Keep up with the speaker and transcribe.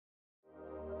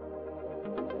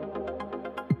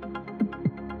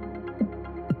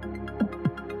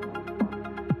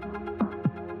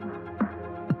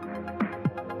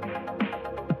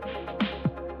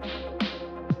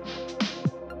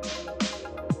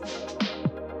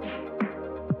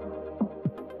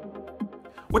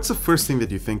What's the first thing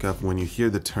that you think of when you hear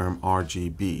the term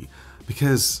RGB?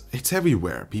 Because it's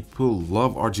everywhere. People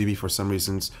love RGB for some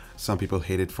reasons, some people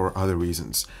hate it for other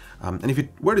reasons. And if you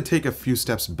were to take a few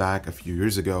steps back a few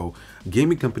years ago,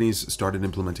 gaming companies started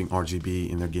implementing RGB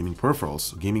in their gaming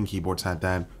peripherals. Gaming keyboards had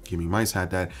that, gaming mice had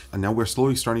that, and now we're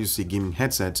slowly starting to see gaming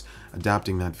headsets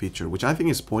adapting that feature, which I think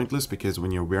is pointless because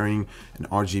when you're wearing an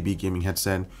RGB gaming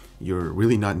headset, you're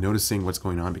really not noticing what's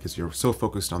going on because you're so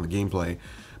focused on the gameplay.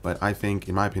 But I think,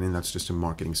 in my opinion, that's just a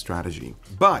marketing strategy.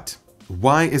 But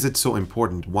why is it so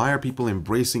important? Why are people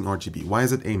embracing RGB? Why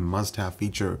is it a must-have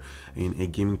feature in a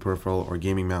gaming peripheral or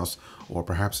gaming mouse, or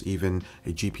perhaps even a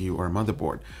GPU or a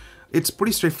motherboard? It's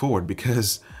pretty straightforward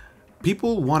because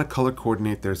people want to color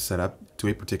coordinate their setup to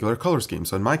a particular color scheme.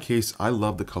 So in my case, I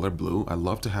love the color blue. I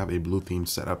love to have a blue themed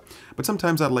setup, but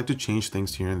sometimes I'd like to change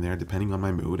things here and there depending on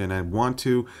my mood, and I want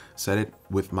to set it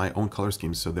with my own color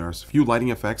scheme. So there are a few lighting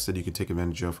effects that you can take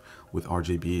advantage of with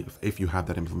RGB if you have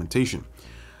that implementation.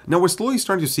 Now we're slowly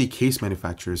starting to see case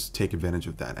manufacturers take advantage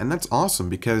of that, and that's awesome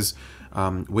because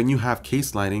when you have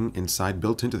case lighting inside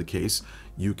built into the case,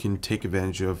 you can take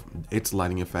advantage of its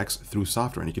lighting effects through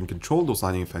software, and you can control those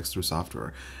lighting effects through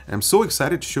software. And I'm so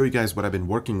excited to show you guys what I've been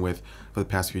working with for the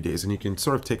past few days, and you can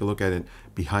sort of take a look at it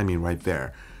behind me right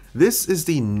there. This is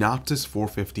the Noctis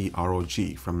 450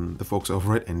 ROG from the folks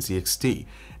over at NZXT.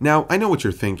 Now, I know what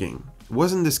you're thinking.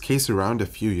 Wasn't this case around a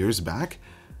few years back?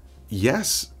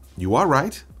 Yes, you are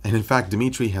right. And in fact,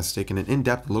 Dimitri has taken an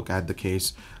in-depth look at the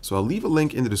case, so I'll leave a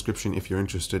link in the description if you're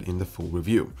interested in the full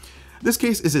review. This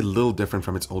case is a little different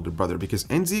from its older brother because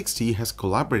NZXT has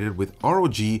collaborated with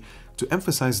ROG to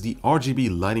emphasize the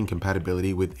RGB lighting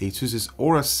compatibility with ASUS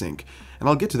Aura Sync, and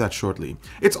I'll get to that shortly.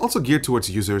 It's also geared towards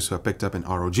users who have picked up an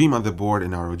ROG motherboard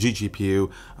and ROG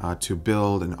GPU to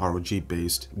build an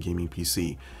ROG-based gaming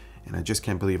PC. And I just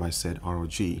can't believe I said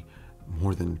ROG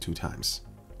more than 2 times.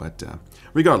 But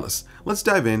regardless, let's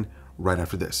dive in right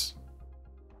after this.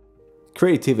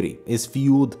 Creativity is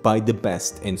fueled by the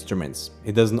best instruments.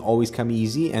 It doesn't always come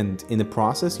easy, and in the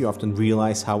process you often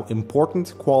realize how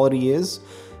important quality is.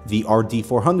 The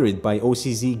RD400 by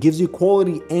OCZ gives you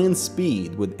quality and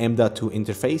speed with M.2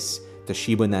 interface,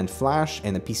 Toshiba NAND flash,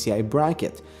 and a PCI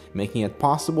bracket, making it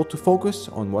possible to focus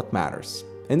on what matters.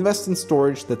 Invest in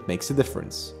storage that makes a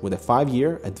difference with a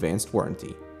 5-year advanced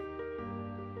warranty.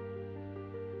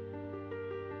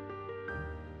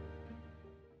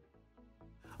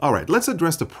 Alright, let's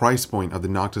address the price point of the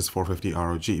Noctis 450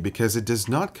 ROG because it does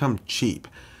not come cheap.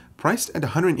 Priced at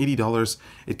 $180,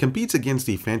 it competes against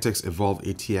the Phanteks Evolve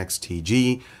ATX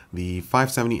TG, the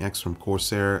 570X from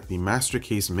Corsair, the Master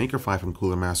Case Maker 5 from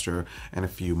Cooler Master, and a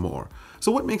few more.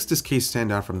 So what makes this case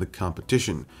stand out from the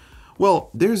competition?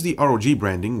 Well, there's the ROG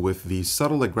branding with the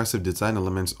subtle aggressive design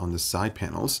elements on the side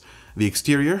panels. The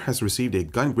exterior has received a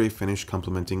gun gray finish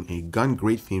complementing a gun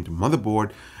gray themed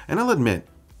motherboard, and I'll admit,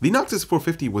 the Noctis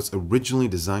 450 was originally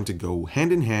designed to go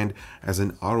hand in hand as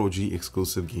an ROG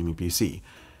exclusive gaming PC.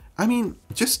 I mean,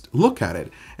 just look at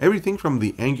it. Everything from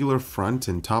the angular front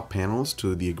and top panels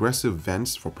to the aggressive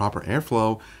vents for proper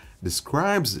airflow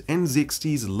describes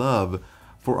NZXT's love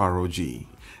for ROG.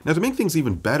 Now, to make things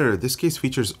even better, this case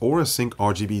features Aura Sync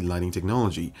RGB lighting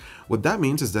technology. What that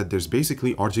means is that there's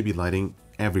basically RGB lighting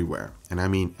everywhere, and I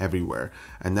mean everywhere,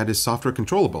 and that is software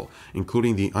controllable,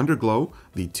 including the underglow,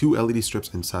 the 2 LED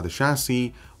strips inside the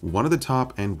chassis, one at the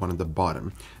top and one at the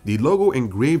bottom. The logo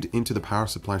engraved into the power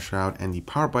supply shroud and the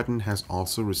power button has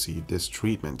also received this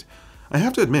treatment. I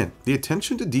have to admit, the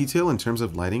attention to detail in terms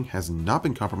of lighting has not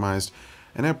been compromised,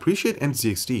 and I appreciate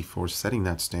NZXT for setting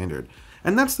that standard.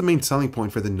 And that's the main selling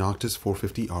point for the Noctis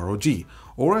 450 ROG.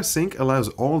 Aura Sync allows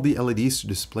all the LEDs to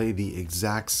display the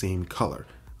exact same color.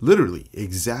 Literally,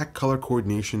 exact color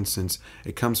coordination since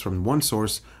it comes from one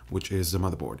source, which is the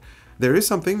motherboard. There is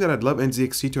something that I'd love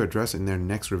NZXT to address in their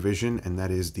next revision, and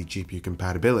that is the GPU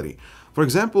compatibility. For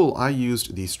example, I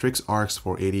used the Strix RX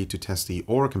 480 to test the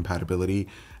Aura compatibility,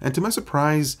 and to my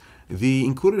surprise, the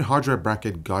included hard drive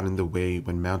bracket got in the way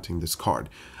when mounting this card.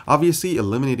 Obviously,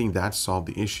 eliminating that solved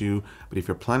the issue, but if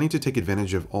you're planning to take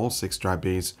advantage of all 6 drive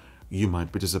bays, you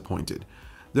might be disappointed.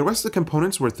 The rest of the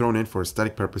components were thrown in for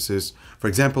aesthetic purposes. For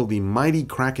example, the mighty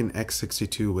Kraken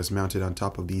X62 was mounted on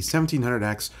top of the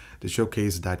 1700X to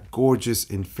showcase that gorgeous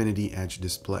Infinity Edge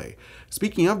display.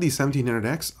 Speaking of the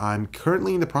 1700X, I'm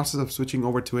currently in the process of switching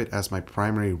over to it as my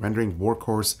primary rendering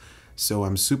workhorse, so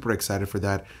I'm super excited for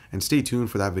that, and stay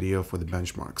tuned for that video for the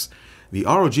benchmarks. The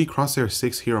ROG Crosshair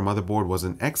 6 Hero motherboard was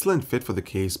an excellent fit for the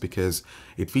case because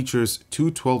it features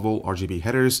 2 12-volt RGB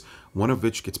headers, one of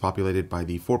which gets populated by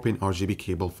the 4-pin RGB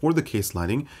cable for the case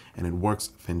lighting, and it works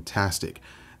fantastic.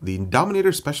 The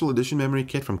Dominator Special Edition memory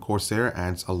kit from Corsair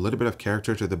adds a little bit of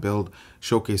character to the build,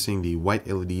 showcasing the white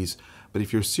LEDs. But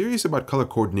if you're serious about color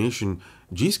coordination,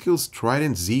 G.Skill's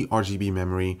Trident Z RGB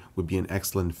memory would be an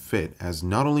excellent fit, as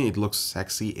not only it looks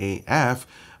sexy AF,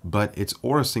 but it's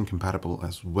Aura Sync compatible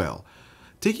as well.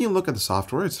 Taking a look at the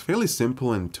software, it's fairly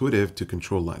simple and intuitive to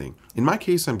control lighting. In my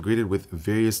case, I'm greeted with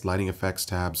various lighting effects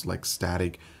tabs like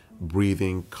static,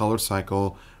 breathing, color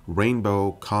cycle,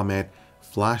 rainbow, comet,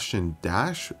 flash and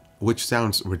dash, which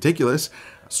sounds ridiculous,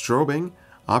 strobing,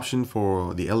 option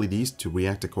for the LEDs to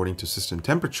react according to system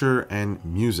temperature, and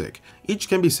music. Each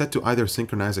can be set to either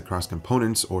synchronize across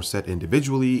components or set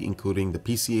individually, including the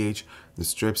PCH, the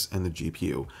strips, and the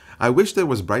GPU. I wish there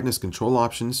was brightness control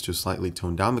options to slightly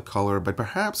tone down the color, but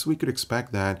perhaps we could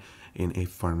expect that in a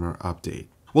firmware update.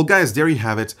 Well guys, there you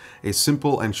have it, a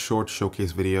simple and short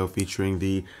showcase video featuring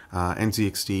the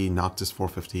NZXT Noctis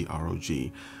 450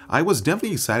 ROG. I was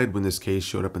definitely excited when this case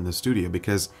showed up in the studio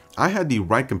because I had the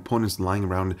right components lying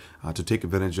around to take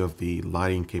advantage of the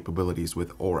lighting capabilities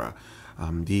with Aura.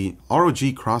 The ROG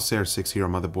Crosshair 6 Hero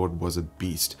motherboard was a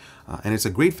beast, and it's a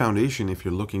great foundation if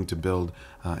you're looking to build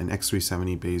an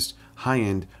X370 based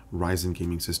high-end Ryzen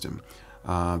gaming system.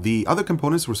 The other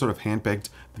components were sort of handpicked.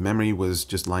 The memory was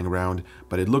just lying around,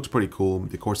 but it looked pretty cool.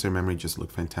 The Corsair memory just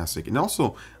looked fantastic, and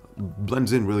also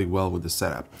blends in really well with the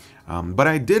setup. But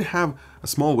I did have a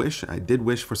small wish. I did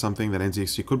wish for something that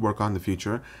NZXT could work on in the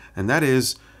future, and that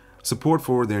is support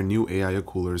for their new AIO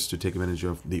coolers to take advantage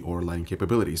of the Aura lighting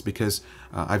capabilities, because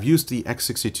I've used the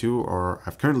X62, or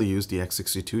I've currently used the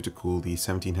X62 to cool the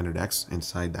 1700X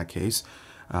inside that case.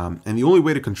 And the only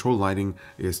way to control lighting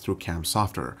is through CAM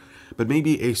software. But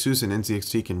maybe ASUS and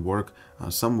NZXT can work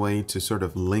some way to sort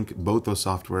of link both those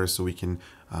softwares so we can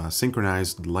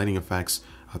synchronize the lighting effects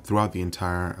throughout the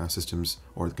entire systems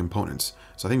or the components.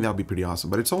 So I think that would be pretty awesome,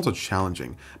 but it's also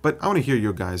challenging. But I want to hear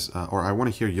your guys, or I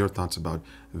want to hear your thoughts about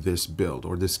this build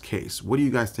or this case. What do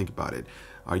you guys think about it?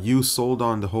 Are you sold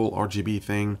on the whole RGB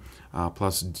thing?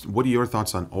 Plus, what are your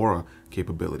thoughts on Aura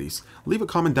capabilities? Leave a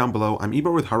comment down below. I'm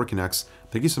Ebro with Canucks.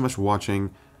 Thank you so much for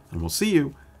watching, and we'll see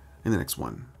you in the next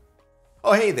one.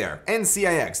 Oh hey there,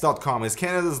 NZXT.com is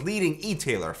Canada's leading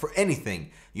e-tailer for anything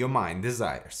your mind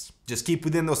desires. Just keep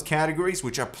within those categories,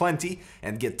 which are plenty,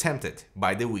 and get tempted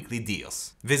by the weekly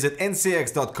deals. Visit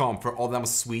NZXT.com for all them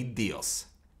sweet deals.